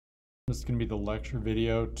This is going to be the lecture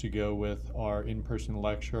video to go with our in-person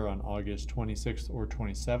lecture on August 26th or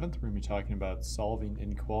 27th. We're going to be talking about solving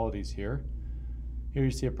inequalities here. Here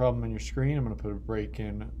you see a problem on your screen. I'm going to put a break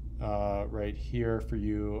in right here for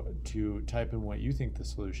you to type in what you think the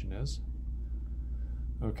solution is.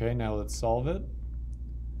 Okay, now let's solve it.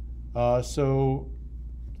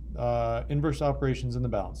 Inverse operations in the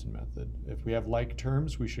balancing method. If we have like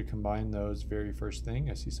terms, we should combine those very first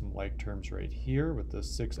thing. I see some like terms right here with the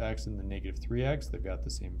 6x and the negative 3x. They've got the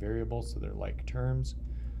same variable, so they're like terms.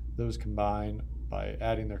 Those combine by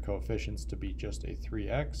adding their coefficients to be just a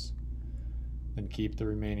 3x. Then keep the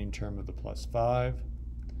remaining term of the plus 5.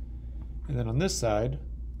 And then on this side,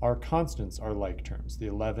 our constants are like terms, the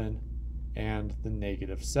 11 and the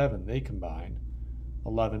negative 7. They combine.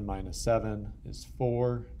 11 minus 7 is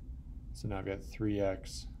 4. So now I've got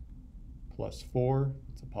 3x plus 4.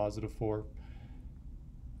 It's a positive 4.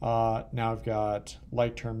 Now I've got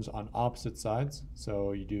like terms on opposite sides.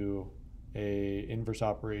 So you do a inverse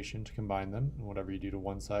operation to combine them. And whatever you do to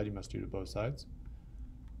one side, you must do to both sides.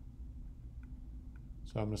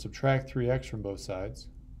 So I'm going to subtract 3x from both sides.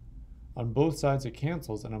 On both sides it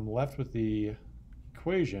cancels, and I'm left with the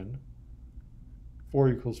equation 4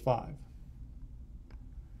 equals 5.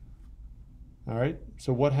 All right,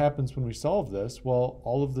 so what happens when we solve this? Well,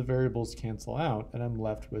 all of the variables cancel out, and I'm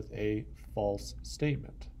left with a false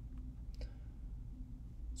statement.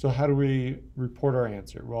 So how do we report our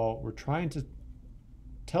answer? Well, we're trying to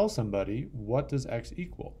tell somebody, what does x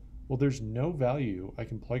equal? Well, there's no value I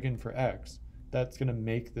can plug in for x that's going to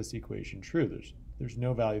make this equation true. There's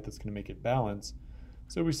no value that's going to make it balance,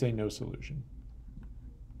 so we say no solution.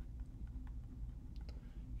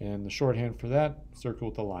 And the shorthand for that, circle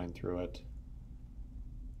with a line through it.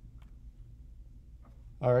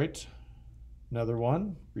 All right, another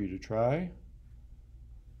one for you to try.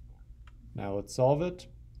 Now let's solve it.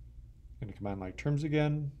 I'm going to combine like terms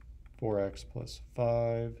again. 4x plus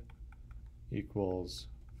 5 equals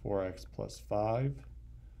 4x plus 5.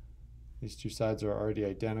 These two sides are already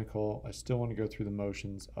identical. I still want to go through the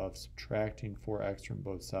motions of subtracting 4x from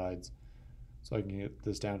both sides so I can get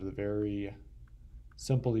this down to the very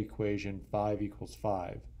simple equation 5 equals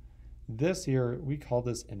 5. This here, we call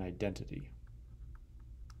this an identity.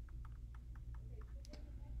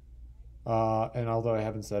 And although I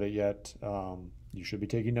haven't said it yet, you should be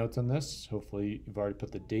taking notes on this. Hopefully you've already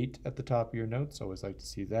put the date at the top of your notes. I always like to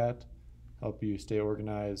see that. Help you stay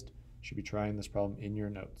organized. You should be trying this problem in your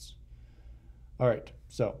notes. All right,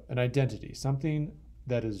 so an identity, something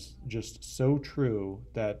that is just so true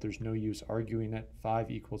that there's no use arguing it. 5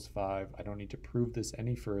 equals 5. I don't need to prove this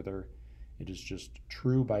any further. It is just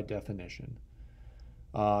true by definition.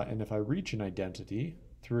 And if I reach an identity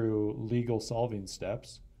through legal solving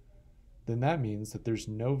steps, then that means that there's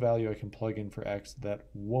no value I can plug in for x that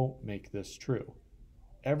won't make this true.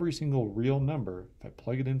 Every single real number, if I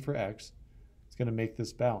plug it in for x, it's going to make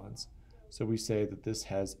this balance. So we say that this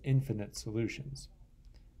has infinite solutions.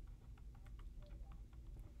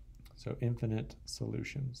 So infinite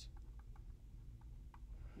solutions.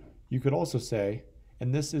 You could also say,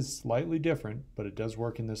 and this is slightly different, but it does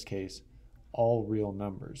work in this case, all real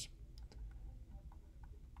numbers.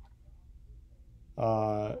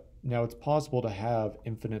 Now it's possible to have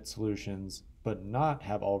infinite solutions but not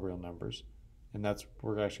have all real numbers, and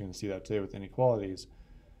we're actually going to see that today with inequalities.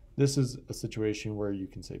 This is a situation where you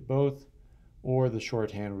can say both, or the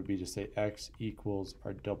shorthand would be to say x equals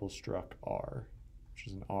our double struck r, which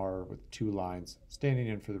is an r with two lines standing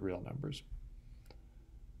in for the real numbers.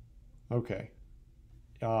 Okay,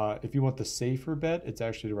 if you want the safer bet, it's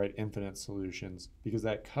actually to write infinite solutions, because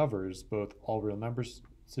that covers both all real numbers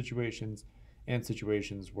situations and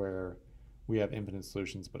situations where we have infinite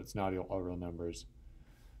solutions, but it's not all real numbers.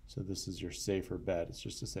 So this is your safer bet. It's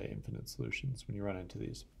just to say infinite solutions when you run into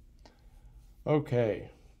these.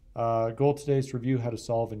 Okay, goal today is to review how to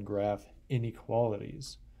solve and graph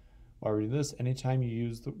inequalities. While reading this, anytime you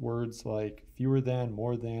use the words like fewer than,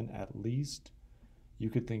 more than, at least,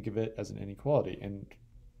 you could think of it as an inequality. And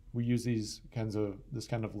we use this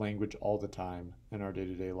kind of language all the time in our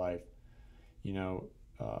day-to-day life. You know,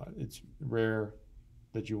 it's rare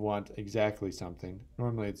that you want exactly something.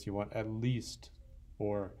 Normally it's you want at least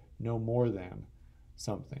or no more than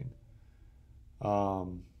something.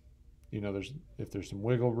 You know, if there's some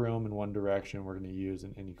wiggle room in one direction, we're going to use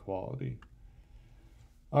an inequality.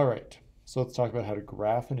 All right, so let's talk about how to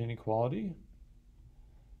graph an inequality.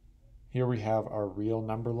 Here we have our real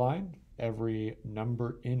number line. Every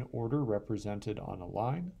number in order represented on a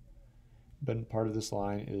line. But part of this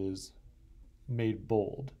line is made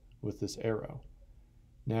bold with this arrow.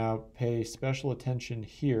 Now pay special attention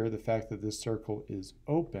here, the fact that this circle is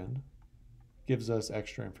open gives us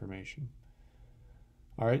extra information.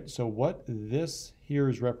 All right, so what this here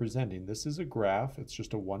is representing, this is a graph. It's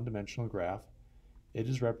just a one-dimensional graph. It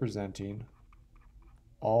is representing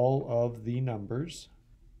all of the numbers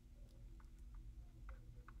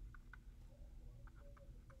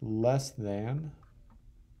less than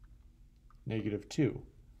 -2.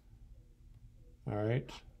 All right,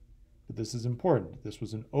 but this is important. This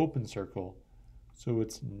was an open circle, so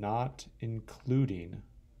it's not including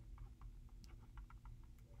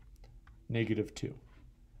 -2.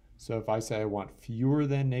 So if I say I want fewer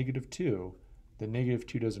than -2, then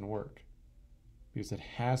 -2 doesn't work because it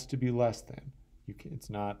has to be less than. It's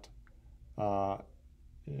not,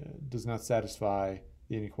 does not satisfy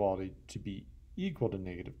the inequality to be equal to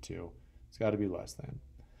 -2. It's got to be less than.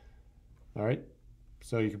 All right,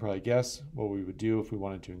 so you can probably guess what we would do if we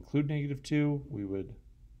wanted to include -2. We would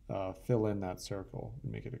fill in that circle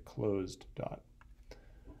and make it a closed dot.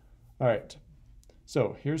 All right,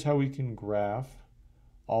 so here's how we can graph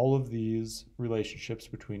all of these relationships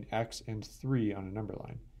between x and 3 on a number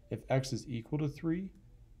line. If x is equal to 3,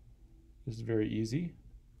 this is very easy.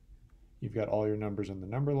 You've got all your numbers on the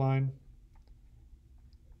number line.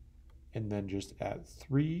 And then just at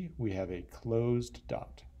 3, we have a closed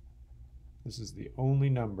dot. This is the only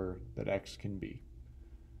number that x can be.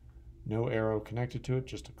 No arrow connected to it,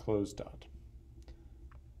 just a closed dot.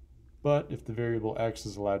 But if the variable x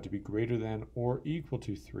is allowed to be greater than or equal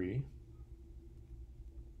to 3,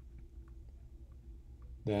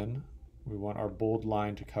 then we want our bold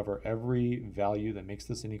line to cover every value that makes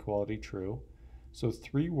this inequality true. So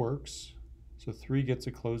 3 works, so 3 gets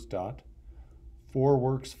a closed dot. 4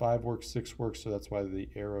 works, 5 works, 6 works, so that's why the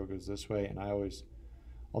arrow goes this way. And I always,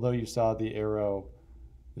 although you saw the arrow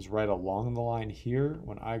is right along the line here,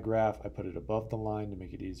 when I graph, I put it above the line to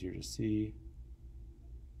make it easier to see.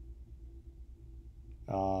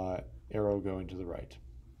 Arrow going to the right.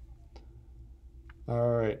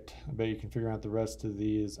 All right, I bet you can figure out the rest of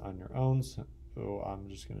these on your own. So I'm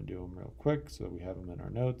just going to do them real quick so that we have them in our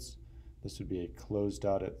notes. This would be a closed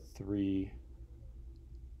dot at 3,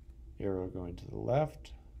 arrow going to the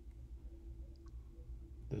left.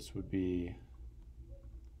 This would be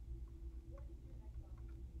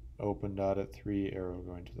open dot at 3, arrow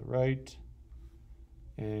going to the right.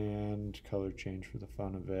 And color change for the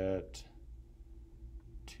fun of it.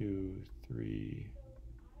 2, 3,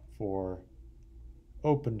 4.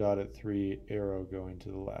 Open dot at 3, arrow going to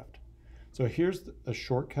the left. So here's a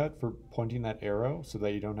shortcut for pointing that arrow so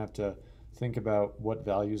that you don't have to think about what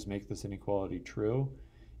values make this inequality true,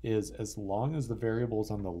 is as long as the variable is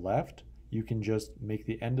on the left, you can just make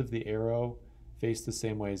the end of the arrow face the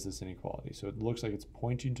same way as this inequality. So it looks like it's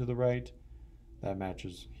pointing to the right, that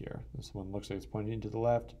matches here. This one looks like it's pointing to the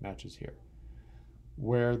left, matches here.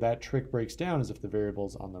 Where that trick breaks down is if the variable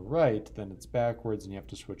is on the right, then it's backwards and you have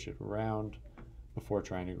to switch it around before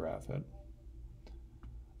trying to graph it.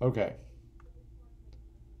 Okay.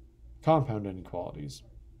 Compound inequalities.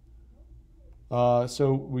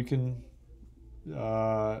 So we can,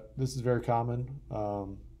 this is very common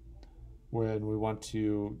when we want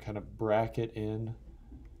to kind of bracket in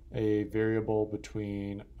a variable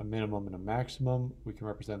between a minimum and a maximum. We can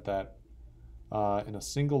represent that in a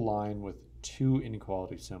single line with 2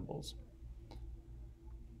 inequality symbols.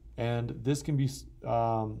 And this can be,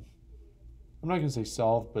 I'm not going to say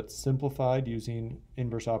solved, but simplified using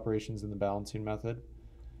inverse operations in the balancing method.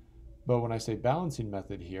 But when I say balancing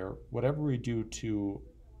method here, whatever we do to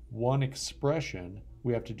one expression,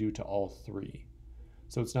 we have to do to all 3.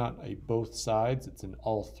 So it's not a both sides, it's an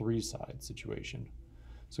all 3 sides situation.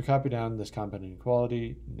 So copy down this compound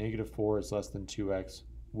inequality. -4 is less than 2x,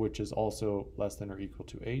 which is also less than or equal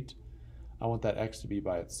to 8. I want that x to be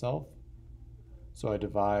by itself. So I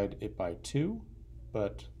divide it by 2,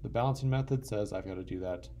 but the balancing method says I've got to do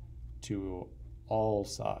that to all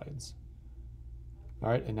sides. All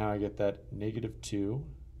right, and now I get that -2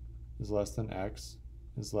 is less than x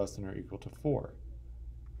is less than or equal to 4.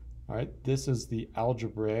 All right, this is the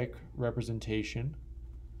algebraic representation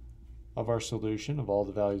of our solution of all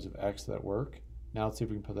the values of x that work. Now let's see if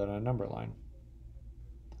we can put that on a number line.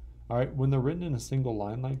 All right, when they're written in a single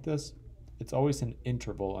line like this, it's always an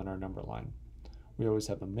interval on our number line. We always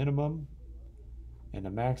have a minimum and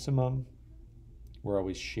a maximum. We're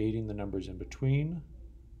always shading the numbers in between.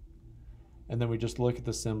 And then we just look at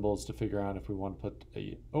the symbols to figure out if we want to put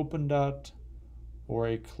an open dot or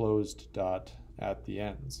a closed dot at the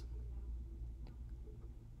ends.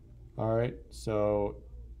 All right, so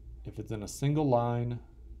if it's in a single line,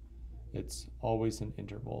 it's always an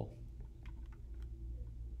interval.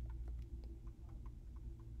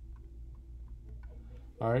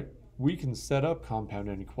 All right, we can set up compound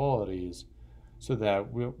inequalities so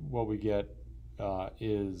that what we get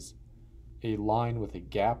is a line with a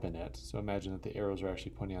gap in it. So imagine that the arrows are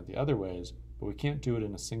actually pointing out the other ways, but we can't do it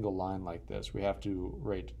in a single line like this. We have to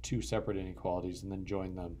write two separate inequalities and then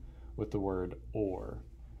join them with the word or,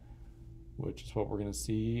 which is what we're going to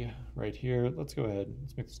see right here. Let's go ahead.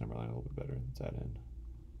 Let's make this number line a little bit better. Let's add in.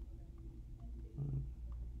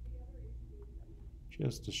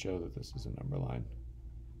 Just to show that this is a number line.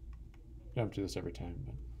 You don't have to do this every time.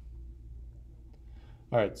 But.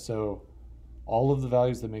 All right, so all of the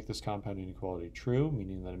values that make this compound inequality true,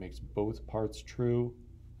 meaning that it makes both parts true,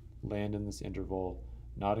 land in this interval,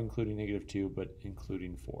 not including -2, but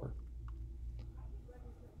including 4.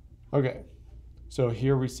 Okay, so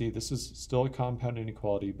here we see this is still a compound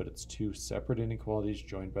inequality, but it's two separate inequalities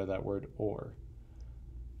joined by that word or.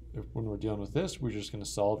 When we're dealing with this, we're just going to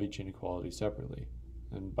solve each inequality separately.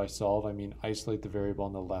 And by solve, I mean isolate the variable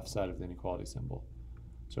on the left side of the inequality symbol.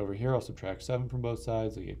 So over here, I'll subtract 7 from both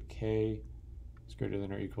sides. I get k is greater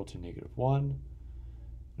than or equal to -1.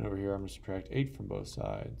 And over here, I'm going to subtract 8 from both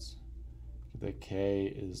sides. That k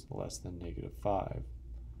is less than -5.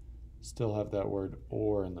 Still have that word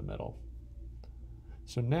or in the middle.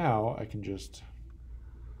 So now I can just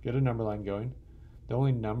get a number line going. The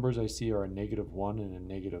only numbers I see are a -1 and a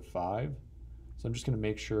 -5. So I'm just going to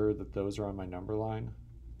make sure that those are on my number line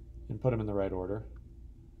and put them in the right order.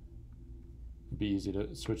 It'd be easy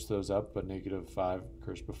to switch those up, but -5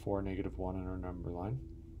 occurs before -1 in our number line.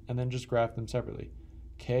 And then just graph them separately.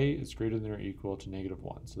 K is greater than or equal to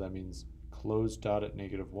 -1. So that means close dot at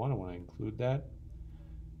 -1. I want to include that.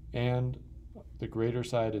 And the greater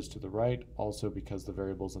side is to the right. Also, because the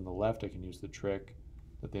variable's on the left, I can use the trick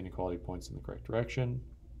that the inequality points in the correct direction.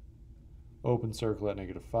 Open circle at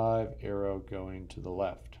 -5, arrow going to the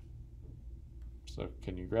left. So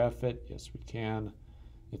can you graph it? Yes, we can.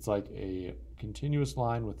 It's like a continuous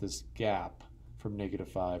line with this gap from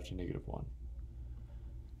 -5 to -1.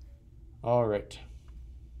 All right.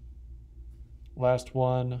 Last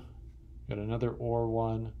one, got another or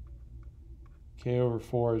one. K over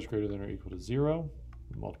 4 is greater than or equal to 0.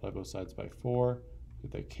 We multiply both sides by 4.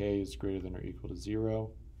 Get that k is greater than or equal to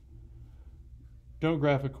 0. Don't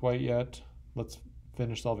graph it quite yet. Let's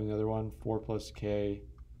finish solving the other one. 4 plus k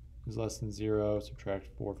is less than 0. Subtract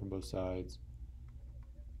 4 from both sides.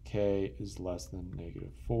 K is less than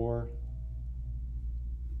 -4.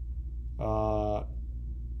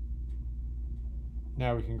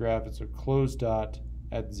 Now we can graph it. So close dot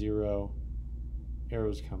at 0.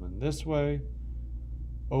 Arrows coming this way.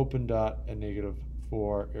 Open dot at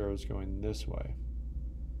 -4. Arrows going this way.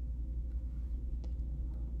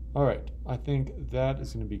 All right, I think that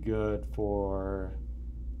is going to be good for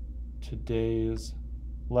today's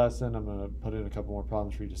lesson. I'm going to put in a couple more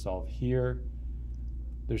problems for you to solve here.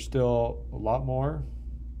 There's still a lot more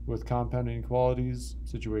with compound inequalities,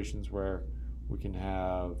 situations where we can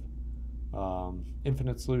have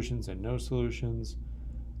infinite solutions and no solutions,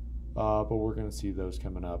 but we're going to see those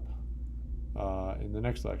coming up in the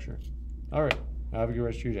next lecture. All right, have a good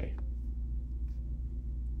rest of your day.